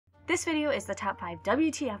This video is the top 5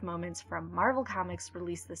 WTF moments from Marvel Comics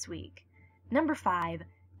released this week. Number 5,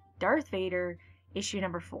 Darth Vader, issue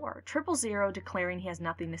number 4. 000 declaring he has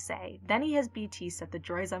nothing to say. Then he has BT set the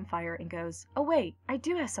droids on fire and goes, "Oh wait, I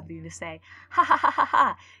do have something to say. Ha ha ha ha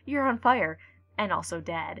ha, you're on fire. And also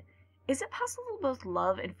dead. Is it possible to both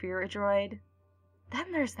love and fear a droid?"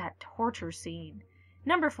 Then there's that torture scene.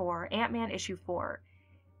 Number 4, Ant-Man issue 4.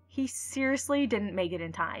 He seriously didn't make it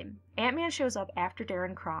in time. Ant-Man shows up after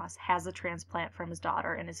Darren Cross has a transplant from his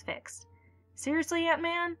daughter and is fixed. Seriously,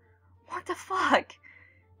 Ant-Man? What the fuck?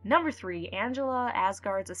 Number 3, Angela,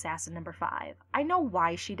 Asgard's assassin number 5. I know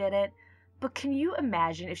why she did it, but can you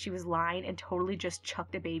imagine if she was lying and totally just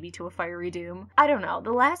chucked a baby to a fiery doom? I don't know,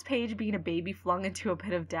 the last page being a baby flung into a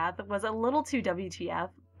pit of death was a little too WTF,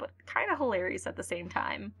 but kinda hilarious at the same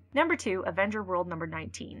time. Number 2, Avenger World number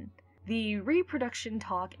 19. The reproduction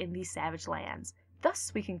talk in these savage lands.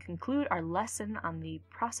 Thus we can conclude our lesson on the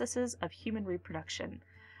processes of human reproduction.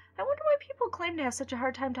 I wonder why people claim to have such a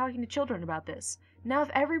hard time talking to children about this. Now if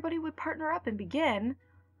everybody would partner up and begin,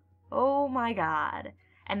 oh my god.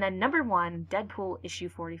 And then number 1, Deadpool issue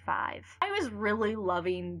 45. I was really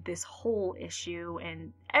loving this whole issue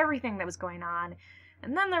and everything that was going on.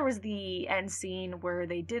 And then there was the end scene where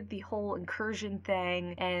they did the whole incursion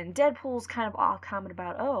thing, and Deadpool's kind of off comment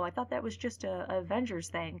about, oh, I thought that was just a Avengers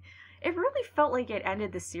thing. It really felt like it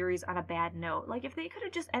ended the series on a bad note. Like, if they could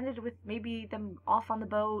have just ended with maybe them off on the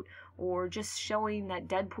boat, or just showing that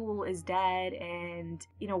Deadpool is dead, and,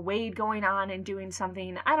 you know, Wade going on and doing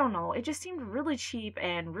something, I don't know. It just seemed really cheap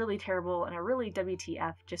and really terrible, and a really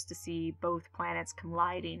WTF just to see both planets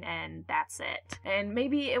colliding, and that's it. And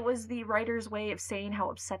maybe it was the writer's way of saying how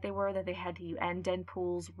upset they were that they had to end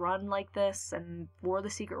Deadpool's run like this, and for the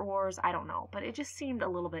Secret Wars, I don't know. But it just seemed a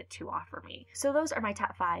little bit too off for me. So those are my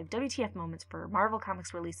top 5 WTF moments for Marvel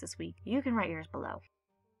Comics released this week. You can write yours below.